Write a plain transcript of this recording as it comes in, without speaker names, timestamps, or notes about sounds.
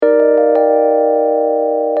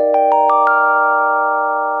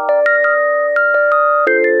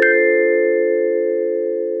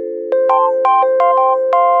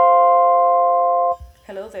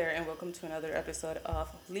welcome to another episode of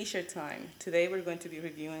Leisure Time. Today we're going to be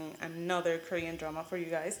reviewing another Korean drama for you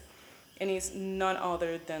guys, and it's none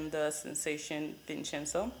other than the sensation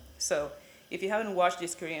Vincenzo. So, if you haven't watched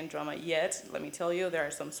this Korean drama yet, let me tell you there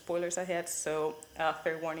are some spoilers ahead, so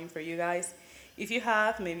fair warning for you guys. If you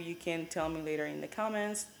have, maybe you can tell me later in the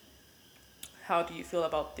comments how do you feel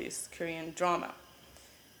about this Korean drama.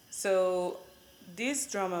 So, this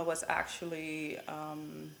drama was actually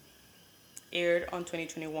aired on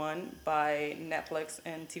 2021 by Netflix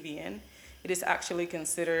and TVN. It is actually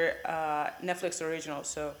considered a Netflix original,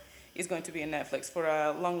 so it's going to be on Netflix for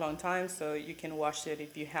a long, long time, so you can watch it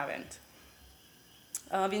if you haven't.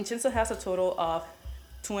 Vincenzo has a total of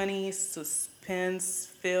 20 suspense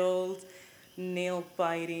filled, nail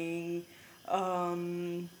biting,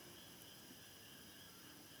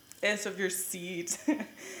 edge of your seat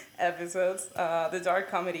episodes. The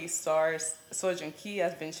dark comedy stars So Jun Ki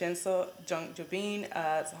as Vincenzo, Jung Jo Bin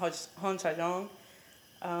as Hon Cha Jong,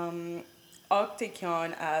 Ok Tae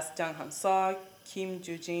Kyun as Jang Han Seok, Kim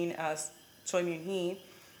Joo Jin as Choi Myun Hee,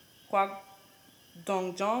 Kwak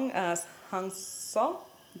Dong Jong as Jang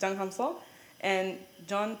Han Seok, and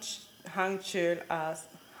Hang Chul as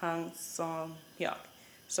Hang Song Hyuk.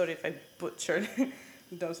 Sorry if I butchered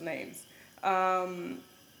those names.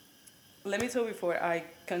 Let me tell before I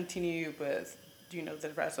continue with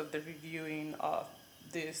the rest of the reviewing of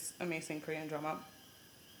this amazing Korean drama.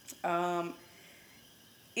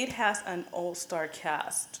 It has an all-star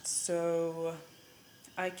cast, so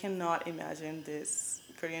I cannot imagine this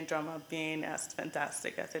Korean drama being as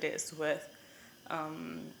fantastic as it is with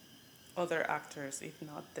other actors, if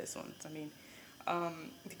not this one. I mean,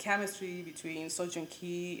 the chemistry between So Jun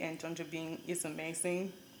Ki and Jung Jo Bin is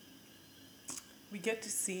amazing. We get to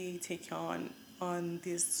see Taekyon on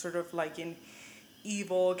this sort of like an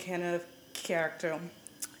evil kind of character.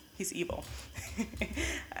 He's evil.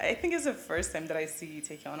 I think it's the first time that I see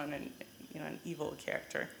Taekyon on an evil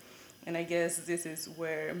character, and I guess this is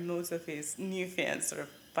where most of his new fans sort of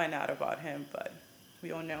find out about him. But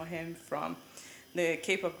we all know him from the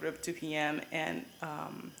K-pop group 2PM, and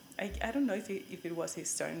I don't know if it was his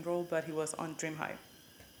starting role, but he was on Dream High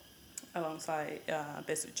alongside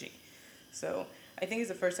Besuji. So I think it's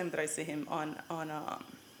the first time that I see him on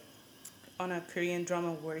a Korean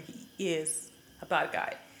drama where he is a bad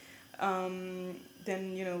guy.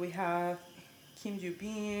 Then we have Kim Joo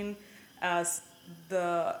Bin as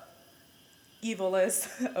the evilest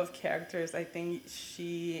of characters. I think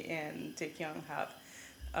she and Taekyung have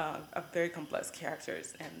a very complex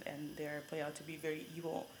characters, and they're play out to be very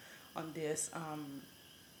evil on this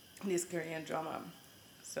Korean drama.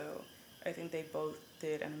 So I think they both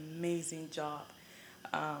did an amazing job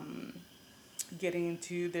getting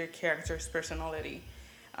into their character's personality.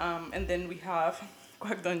 And then we have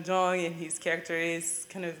Kwak Dong Jong, and his character is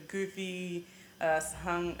kind of goofy as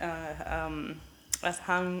Hang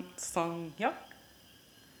Song Hyuk.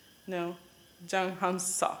 No, Jang Han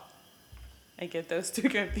Seok. I get those two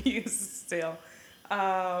confused still.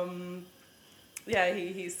 Yeah,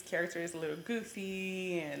 his character is a little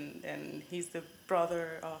goofy, and he's the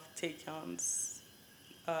brother of Taekyon's.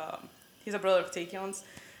 He's a brother of Taekyon's,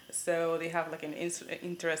 so they have like an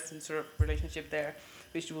interesting sort of relationship there,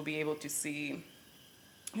 which you will be able to see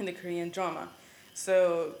in the Korean drama.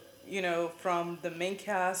 So from the main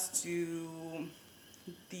cast to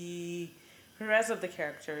the rest of the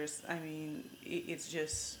characters, I mean,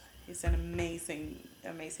 it's an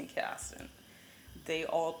amazing cast, and they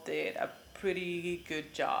all did a pretty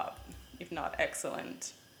good job, if not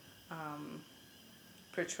excellent,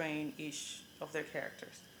 portraying each of their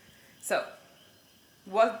characters. So,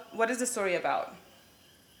 what is the story about?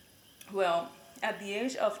 Well, at the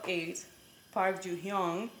age of 8, Park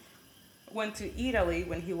Joo-hyung went to Italy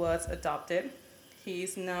when he was adopted. He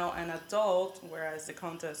is now an adult, whereas the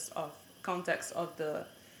context of the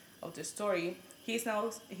story, he's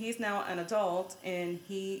now an adult, and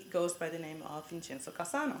he goes by the name of Vincenzo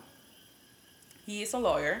Casano. He is a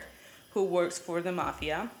lawyer who works for the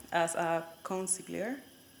mafia as a consigliere.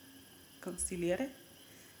 Consigliere?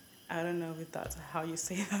 I don't know if that's how you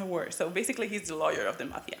say that word. So basically, he's the lawyer of the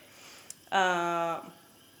mafia.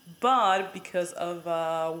 But because of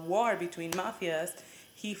a war between mafias,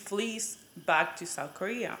 he flees back to South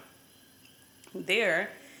Korea.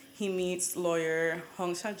 There, he meets lawyer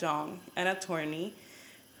Hong Sa-jong, an attorney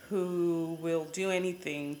who will do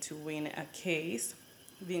anything to win a case.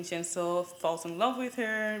 Vincenzo falls in love with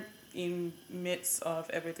her in midst of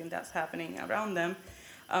everything that's happening around them,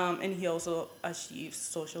 and he also achieves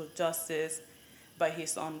social justice by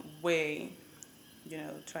his own way,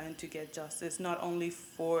 trying to get justice not only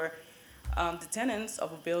for the tenants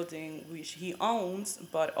of a building which he owns,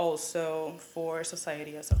 but also for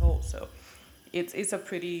society as a whole. So it's a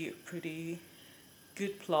pretty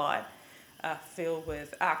good plot, filled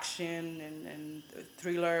with action and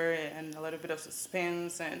thriller and a little bit of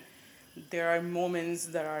suspense. And there are moments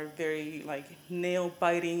that are very like nail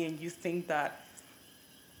biting, and you think that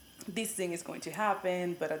this thing is going to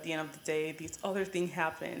happen, but at the end of the day, this other thing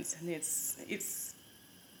happens, and it's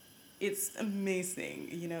amazing.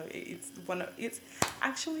 You know, it's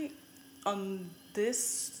actually on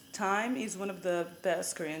this time is one of the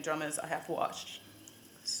best Korean dramas I have watched.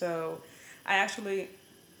 So I actually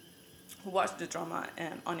watched the drama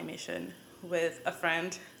and animation with a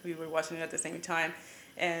friend. We were watching it at the same time,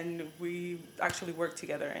 and we actually worked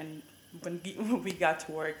together. And when we got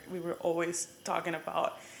to work, we were always talking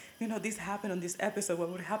about, you know, this happened on this episode. What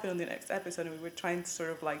would happen on the next episode? And we were trying to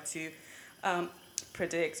sort of like to um,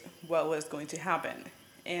 predict what was going to happen.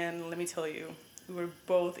 And let me tell you, we were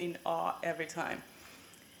both in awe every time.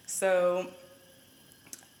 So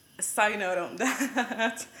side note on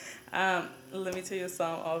that, let me tell you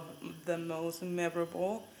some of the most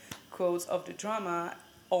memorable quotes of the drama,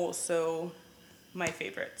 also my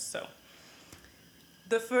favorites. So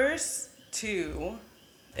the first two,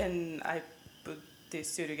 and I put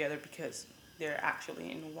these two together because they're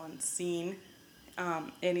actually in one scene,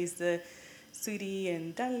 and it's the sweetie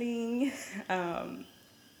and darling, um,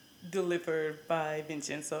 delivered by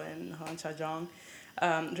Vincenzo and Han Cha Jong,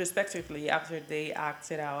 respectively, after they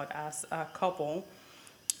acted out as a couple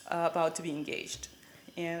about to be engaged.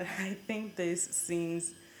 And I think these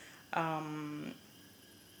scenes are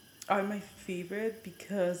my favorite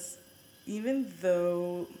because even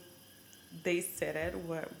though they said it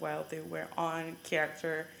while they were on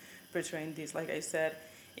character portraying this, like I said,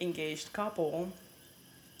 engaged couple,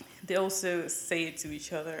 they also say it to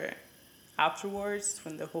each other afterwards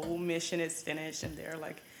when the whole mission is finished and they're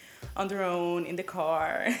like on their own in the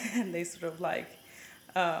car and they sort of like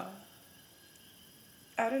uh,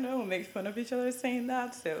 I don't know, make fun of each other saying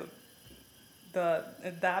that. So the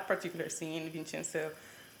that particular scene, Vincenzo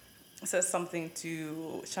says something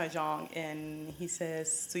to Shajong and he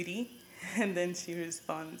says, "Sweetie," and then she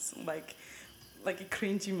responds like a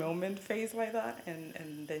cringy moment face like that,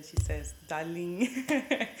 and then she says, "Darling,"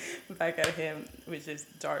 back at him, which is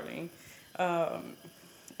darling. Um,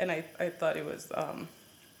 and I thought it was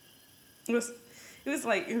it was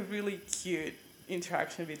like a really cute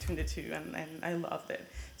interaction between the two, and I loved it.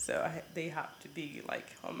 So they have to be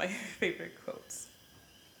like on my favorite quotes.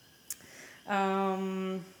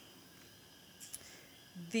 Um,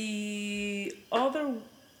 the other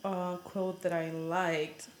quote that I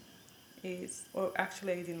liked is, or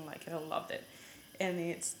actually I didn't like it, I loved it. And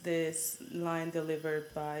it's this line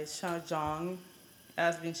delivered by Sha Zhang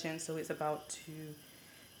as Vincenzo is about to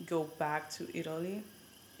go back to Italy.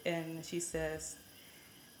 And she says,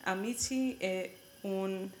 Amici è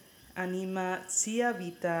un anima sia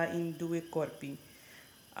vita in due corpi.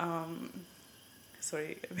 Um,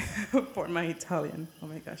 sorry for my Italian. Oh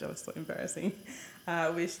my gosh, that was so embarrassing.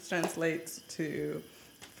 Which translates to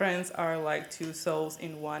friends are like two souls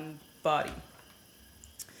in one body.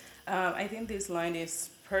 I think this line is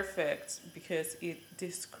perfect because it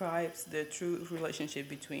describes the true relationship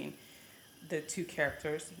between the two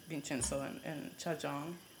characters, Vincenzo and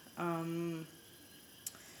Chajong. Um,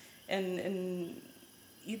 and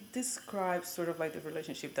it describes sort of like the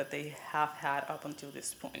relationship that they have had up until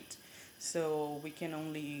this point. So we can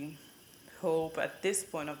only hope at this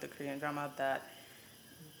point of the Korean drama that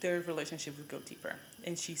their relationship would go deeper.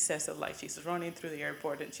 And she says it like she's running through the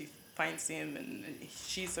airport and she finds him and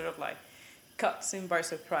she sort of like cuts him by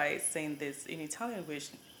surprise saying this in Italian, which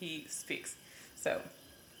he speaks. So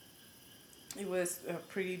it was a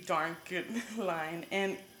pretty darn good line.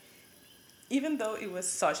 And even though it was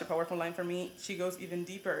such a powerful line for me, she goes even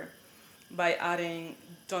deeper by adding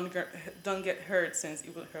don't get hurt since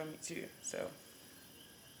it will hurt me too. So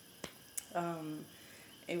um,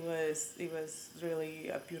 it was really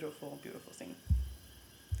a beautiful thing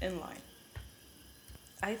in line.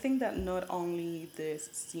 I think that not only this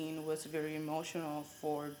scene was very emotional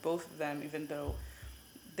for both of them, even though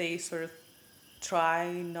they sort of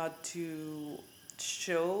try not to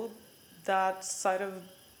show that side of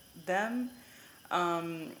them.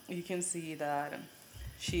 You can see that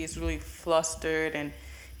she is really flustered and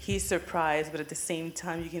he's surprised, but at the same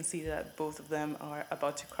time, you can see that both of them are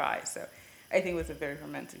about to cry. So I think it was a very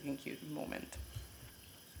romantic and cute moment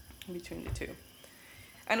between the two.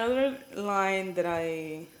 Another line that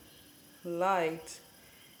I liked,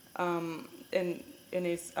 and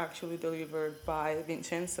it's actually delivered by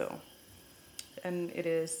Vincenzo, and it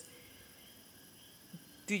is,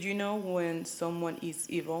 Do you know when someone is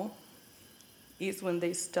evil? Is when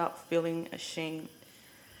they stop feeling ashamed.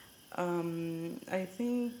 I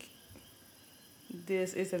think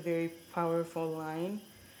this is a very powerful line,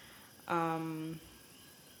 um,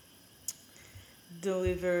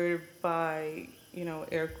 delivered by,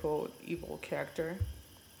 air quote, evil character,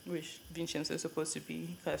 which Vincenzo is supposed to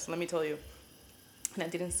be. Because let me tell you, and I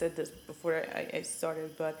didn't say this before I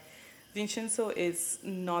started, but Vincenzo is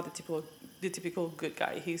not the typical good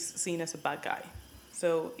guy. He's seen as a bad guy.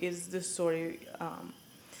 So is the story.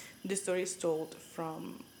 The story is told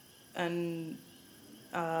from an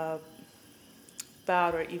uh,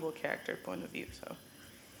 bad or evil character point of view. So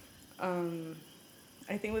um,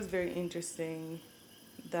 I think it was very interesting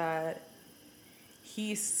that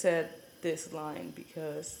he said this line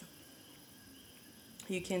because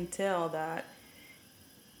you can tell that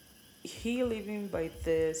he living by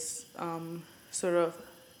this sort of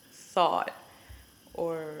thought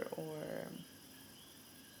or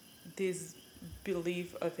this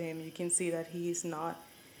belief of him. You can see that he is not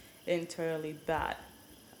entirely bad,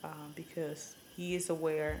 because he is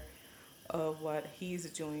aware of what he's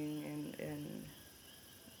doing,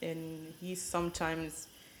 and he sometimes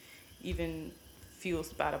even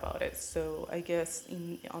feels bad about it. So I guess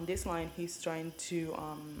on this line he's trying to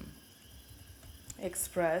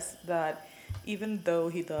express that even though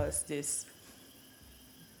he does these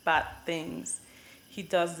bad things, he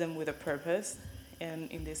does them with a purpose,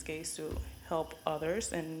 and in this case to help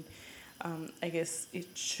others. And I guess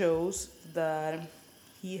it shows that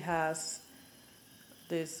he has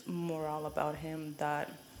this moral about him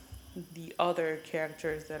that the other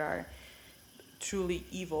characters that are truly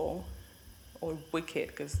evil or wicked,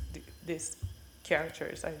 because these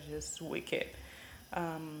characters are just wicked.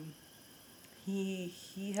 Um,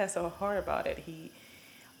 he has a heart about it. He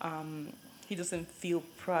doesn't feel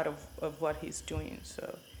proud of what he's doing.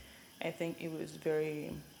 So I think it was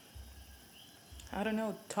very, I don't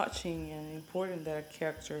know, touching and important that a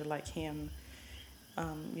character like him,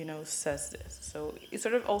 says this. So it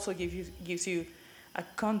sort of also gives you a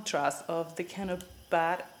contrast of the kind of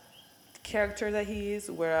bad character that he is,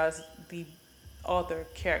 whereas the other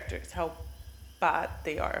characters, how bad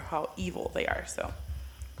they are, how evil they are. So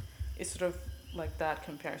it's sort of like that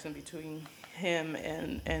comparison between him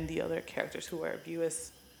and the other characters who are viewed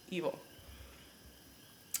as evil.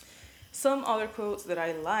 Some other quotes that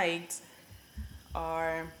I liked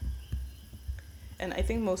are, and I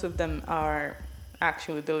think most of them are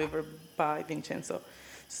actually delivered by Vincenzo.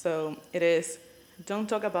 So it is, don't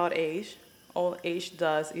talk about age. All age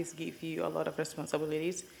does is give you a lot of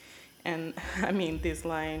responsibilities. And I mean, this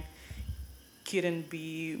line couldn't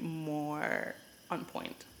be more on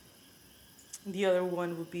point. The other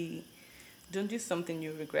one would be, don't do something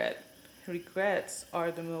you regret. Regrets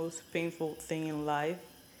are the most painful thing in life.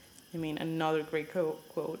 I mean, another great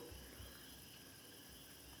quote.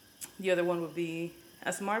 The other one would be,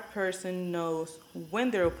 a smart person knows when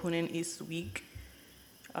their opponent is weak.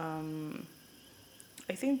 Um,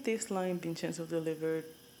 I think this line Vincenzo delivered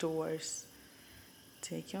towards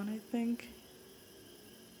Taekyon, I think.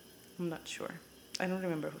 I'm not sure. I don't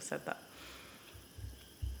remember who said that.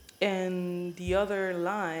 And the other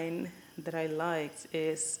line that I liked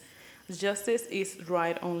is, justice is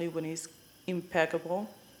right only when it's impeccable.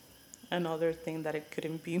 Another thing that it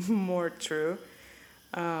couldn't be more true.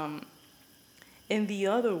 Um, and the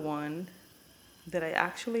other one that I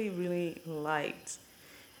actually really liked,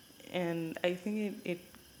 and I think it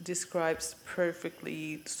describes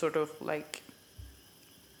perfectly sort of like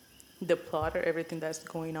the plot or everything that's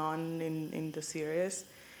going on in the series,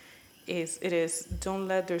 is don't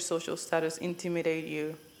let their social status intimidate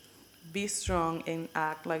you. Be strong and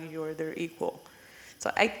act like you're their equal.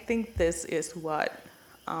 So I think this is what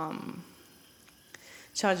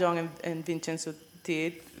Cha Jong and Vincenzo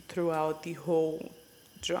did throughout the whole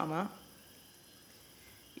drama.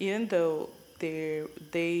 Even though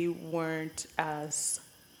they weren't as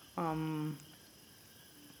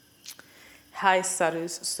high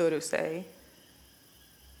status, so to say,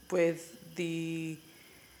 with the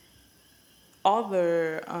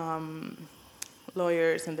other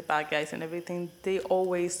lawyers and the bad guys and everything, they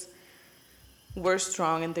always were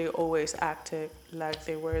strong and they always acted like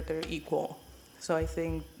they were their equal. So I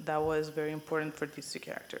think that was very important for these two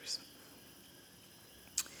characters.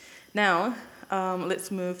 Now,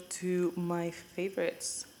 let's move to my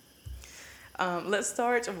favorites. Let's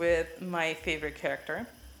start with my favorite character.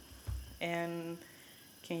 And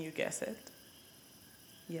can you guess it?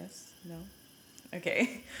 Yes? No?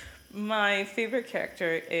 Okay. My favorite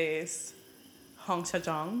character is Hong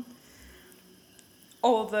Cha-jong.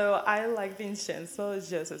 Although I like Vincenzo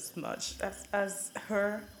just as much as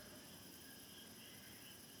her,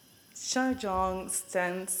 Jong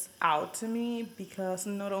stands out to me because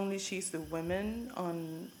not only she's the woman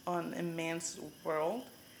on a man's world,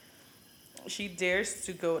 she dares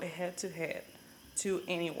to go head to head to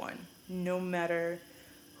anyone, no matter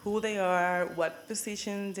who they are, what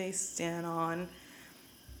position they stand on.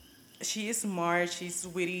 She is smart, she's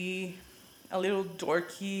witty, a little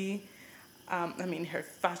dorky. I mean, her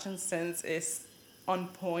fashion sense is on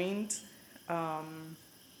point.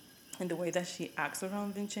 And the way that she acts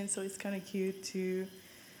around Vincenzo is kind of cute too.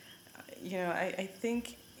 I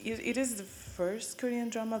think it is the first Korean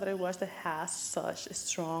drama that I watched that has such a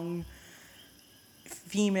strong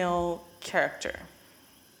female character.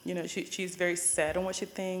 She's very set on what she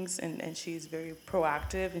thinks, and she's very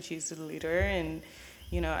proactive, and she's a leader, and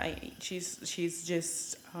she's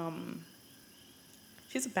just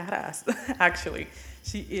she's a badass. Actually,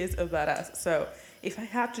 she is a badass. So if I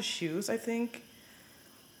had to choose, I think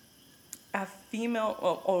a female,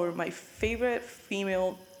 or my favorite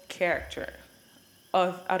female character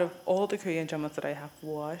of out of all the Korean dramas that I have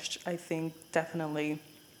watched, I think definitely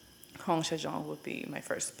Hong Sejong would be my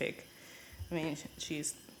first pick. I mean,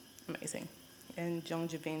 she's amazing, and Jung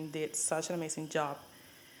Jibin did such an amazing job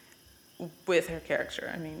with her character.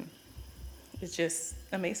 I mean, it's just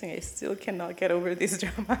amazing. I still cannot get over this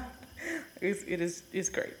drama. It's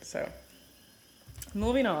great. So,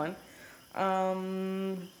 moving on.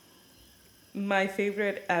 Um, my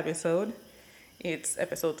favorite episode, it's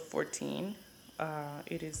episode 14.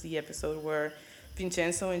 It is the episode where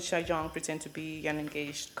Vincenzo and Shaijong pretend to be an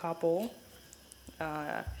engaged couple.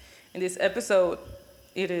 Uh, in this episode,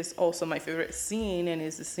 it is also my favorite scene, and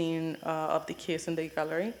is the scene of the kiss in the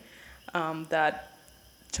gallery. That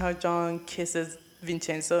Shaijong kisses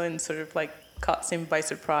Vincenzo and sort of like caught him by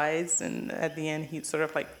surprise, and at the end he sort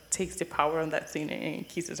of like takes the power on that scene and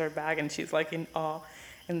kisses her back, and she's like in awe,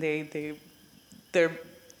 and they're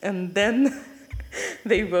and then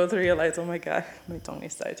they both realize, oh my god, my tongue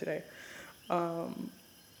is tied today. Um,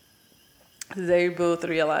 they both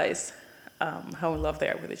realize how in love they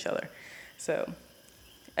are with each other. So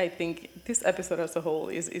I think this episode as a whole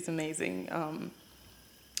is amazing. Um,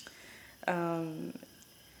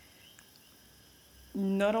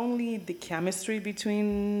 Not only the chemistry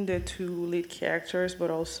between the two lead characters, but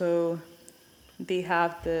also they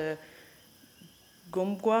have the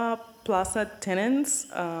Gomgwa Plaza tenants,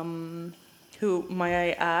 who,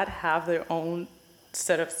 may I add, have their own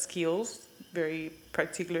set of skills, very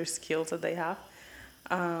particular skills that they have,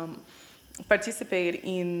 um, participate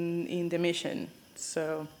in the mission.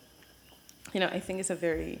 So, I think it's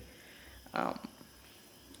a um,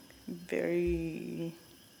 very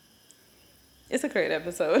it's a great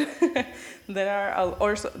episode. There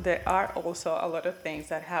are also a lot of things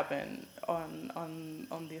that happen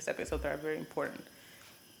on this episode that are very important,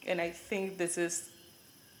 and I think this is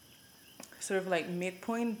sort of like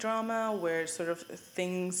midpoint drama where sort of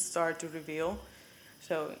things start to reveal.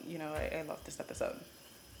 So I love this episode.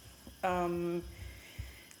 Um,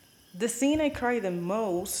 the scene I cry the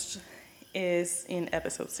most is in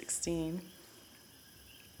episode 16,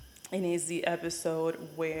 and is the episode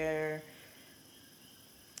where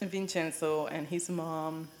Vincenzo and his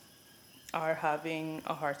mom are having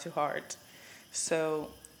a heart to heart. So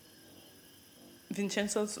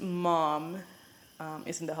Vincenzo's mom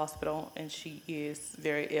is in the hospital, and she is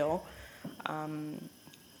very ill. Um,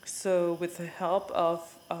 so with the help of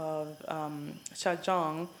Sha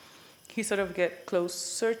Jong, he sort of get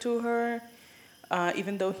closer to her,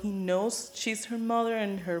 even though he knows she's her mother,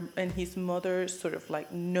 and his mother sort of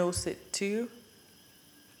like knows it too.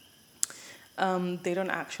 They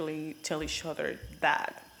don't actually tell each other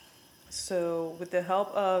that. So with the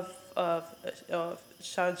help of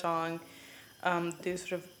Sha Jong, they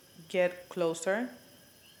sort of get closer.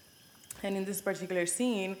 And in this particular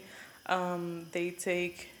scene, they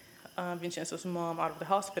take Vincenzo's mom out of the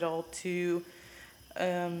hospital to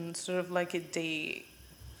sort of like a day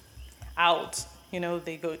out.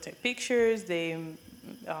 They go take pictures, they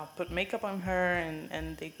put makeup on her,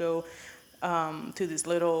 and they go to this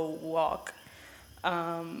little walk.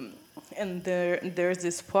 And there's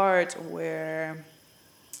this part where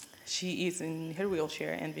she is in her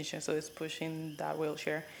wheelchair, and Vincenzo is pushing that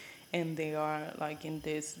wheelchair, and they are like in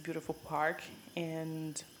this beautiful park,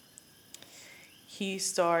 and he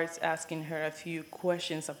starts asking her a few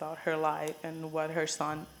questions about her life and what her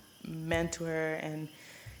son meant to her, and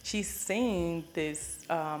she's saying these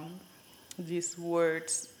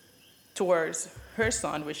words towards her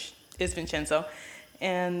son, which is Vincenzo,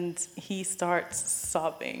 and he starts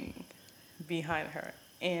sobbing behind her,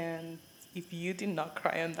 and if you did not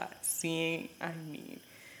cry on that scene, I mean,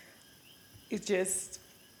 it just,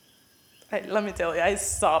 let me tell you, I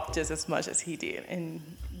sobbed just as much as he did. And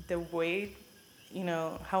the way,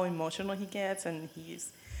 how emotional he gets, and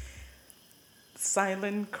he's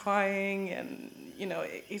silent crying, and,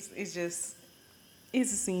 it's just,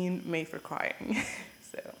 it's a scene made for crying.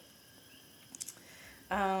 So,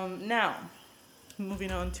 now,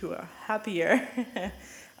 moving on to a happier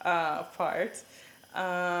part,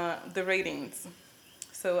 the ratings.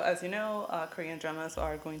 So, as you know, Korean dramas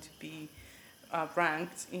are going to be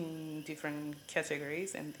ranked in different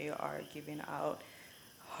categories, and they are giving out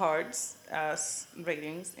hearts as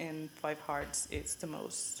ratings, and 5 hearts is the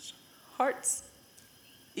most hearts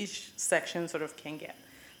each section sort of can get.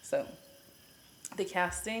 So, the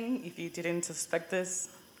casting, if you didn't suspect this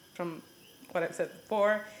from what I've said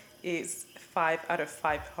before, is 5 out of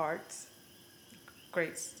 5 hearts.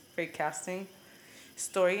 Great, great casting.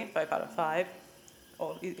 Story, 5 out of 5.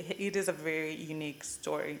 Oh, it is a very unique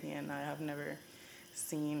story, and I have never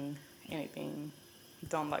seen anything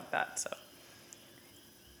done like that. So,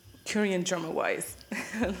 Korean drama wise,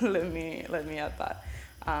 let me add that.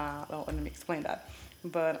 Well, let me explain that.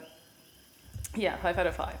 But yeah, 5 out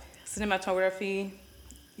of 5. Cinematography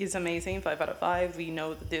is amazing. 5 out of 5. We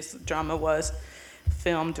know that this drama was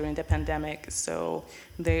filmed during the pandemic, so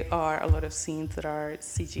there are a lot of scenes that are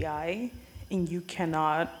CGI, and you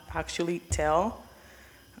cannot actually tell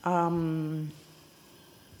they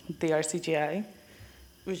are CGI,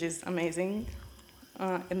 which is amazing.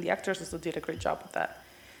 And the actors also did a great job with that.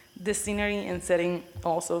 The scenery and setting,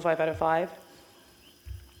 also 5 out of 5.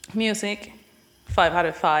 Music, 5 out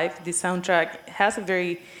of 5. The soundtrack has a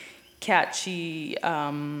very catchy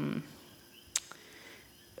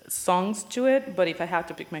songs to it, but if I had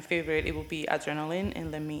to pick my favorite, it would be Adrenaline,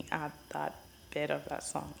 and let me add that bit of that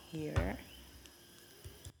song here.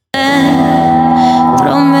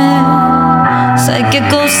 Sai che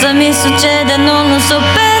cosa mi succede, non lo so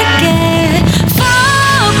perché.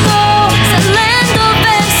 Fuoco salendo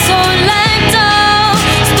verso un letto,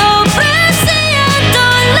 sto presiando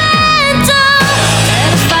lento.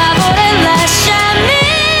 Per favore lasciami,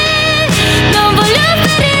 non voglio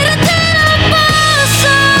ferire te, non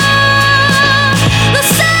posso. Lo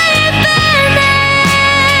sai bene,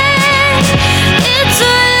 i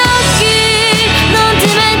tuoi occhi non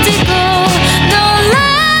dimentico, non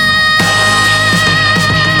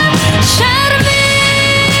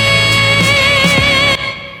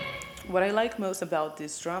what I like most about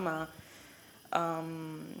this drama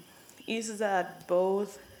is that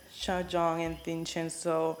both Jong and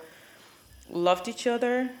Vincenzo loved each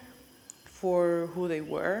other for who they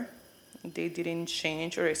were. They didn't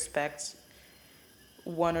change or expect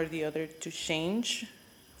one or the other to change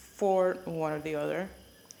for one or the other.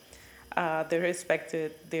 They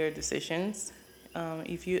respected their decisions.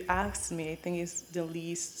 If you ask me, I think it's the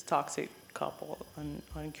least toxic couple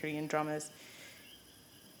on Korean dramas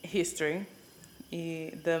history.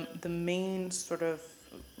 The main sort of,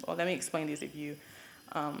 well, let me explain this if you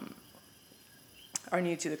are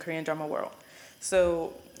new to the Korean drama world.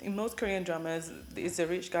 So in most Korean dramas, it's a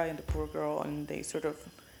rich guy and the poor girl, and they sort of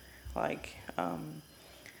like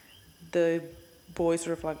the boy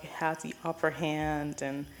sort of like has the upper hand,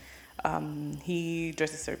 and he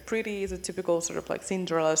dresses her pretty. It's a typical sort of like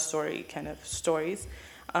Cinderella story kind of stories.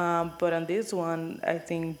 But on this one, I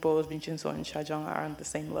think both Vincenzo and Jong are on the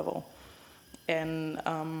same level. And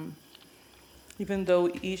even though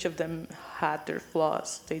each of them had their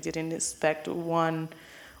flaws, they didn't expect one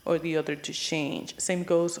or the other to change. Same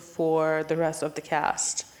goes for the rest of the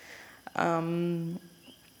cast. But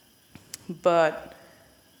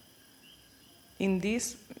in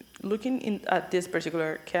this, at these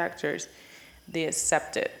particular characters, they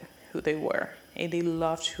accepted who they were, and they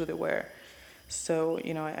loved who they were. So,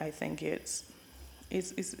 I think it's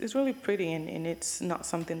really pretty, and it's not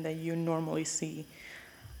something that you normally see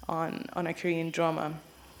on a Korean drama.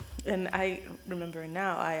 And I remember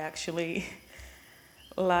now, I actually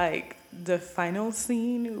like the final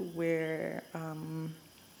scene where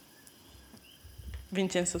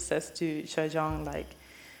Vincenzo says to Jong, like,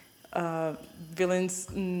 villains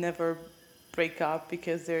never break up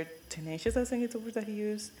because they're tenacious, I think it's the word that he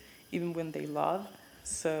used, even when they love.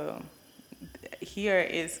 So here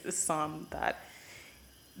is some that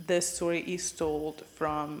the story is told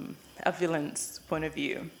from a villain's point of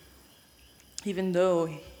view. Even though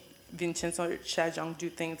Vincenzo or Jong do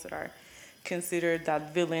things that are considered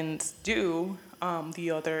that villains do,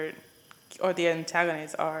 the other or the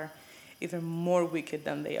antagonists are either more wicked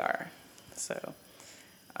than they are. So,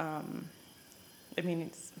 I mean,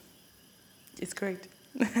 it's great.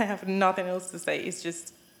 I have nothing else to say. It's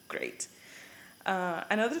just great.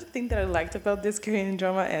 Another thing that I liked about this Korean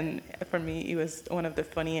drama, and for me it was one of the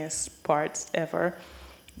funniest parts ever,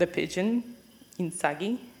 the pigeon,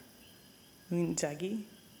 Insagi, Inzagi.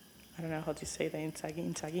 I don't know how to say that,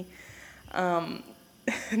 Insagi. Um,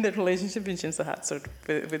 the relationship Vincenzo had sort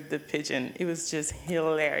of with the pigeon, it was just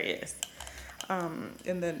hilarious.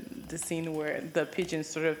 And then the scene where the pigeon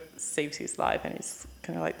sort of saves his life, and it's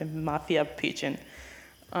kind of like the mafia pigeon.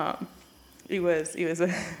 Um, it was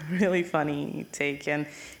a really funny take, and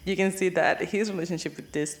you can see that his relationship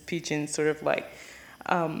with this pigeon sort of like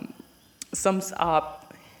um, sums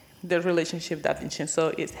up the relationship that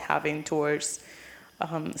Vincenzo is having towards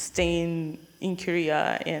staying in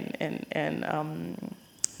Korea and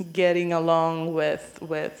getting along with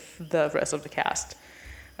the rest of the cast.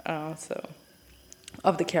 So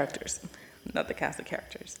of the characters, not the cast, the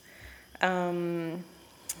characters. Um,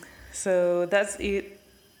 so that's it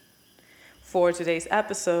for today's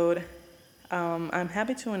episode. I'm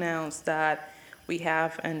happy to announce that we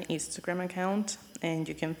have an Instagram account, and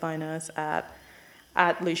you can find us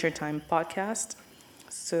at Leisure Time Podcast.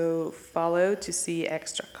 So follow to see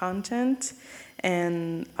extra content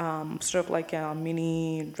and sort of like a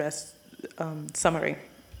mini summary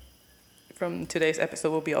from today's episode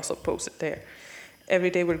will be also posted there. Every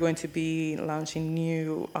day we're going to be launching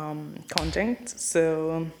new content.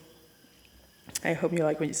 So I hope you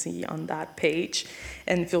like what you see on that page,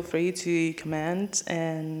 and feel free to comment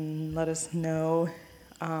and let us know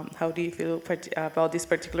how do you feel about this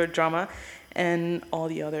particular drama and all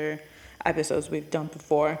the other episodes we've done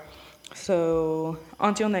before. So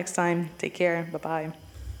until next time, take care. Bye bye.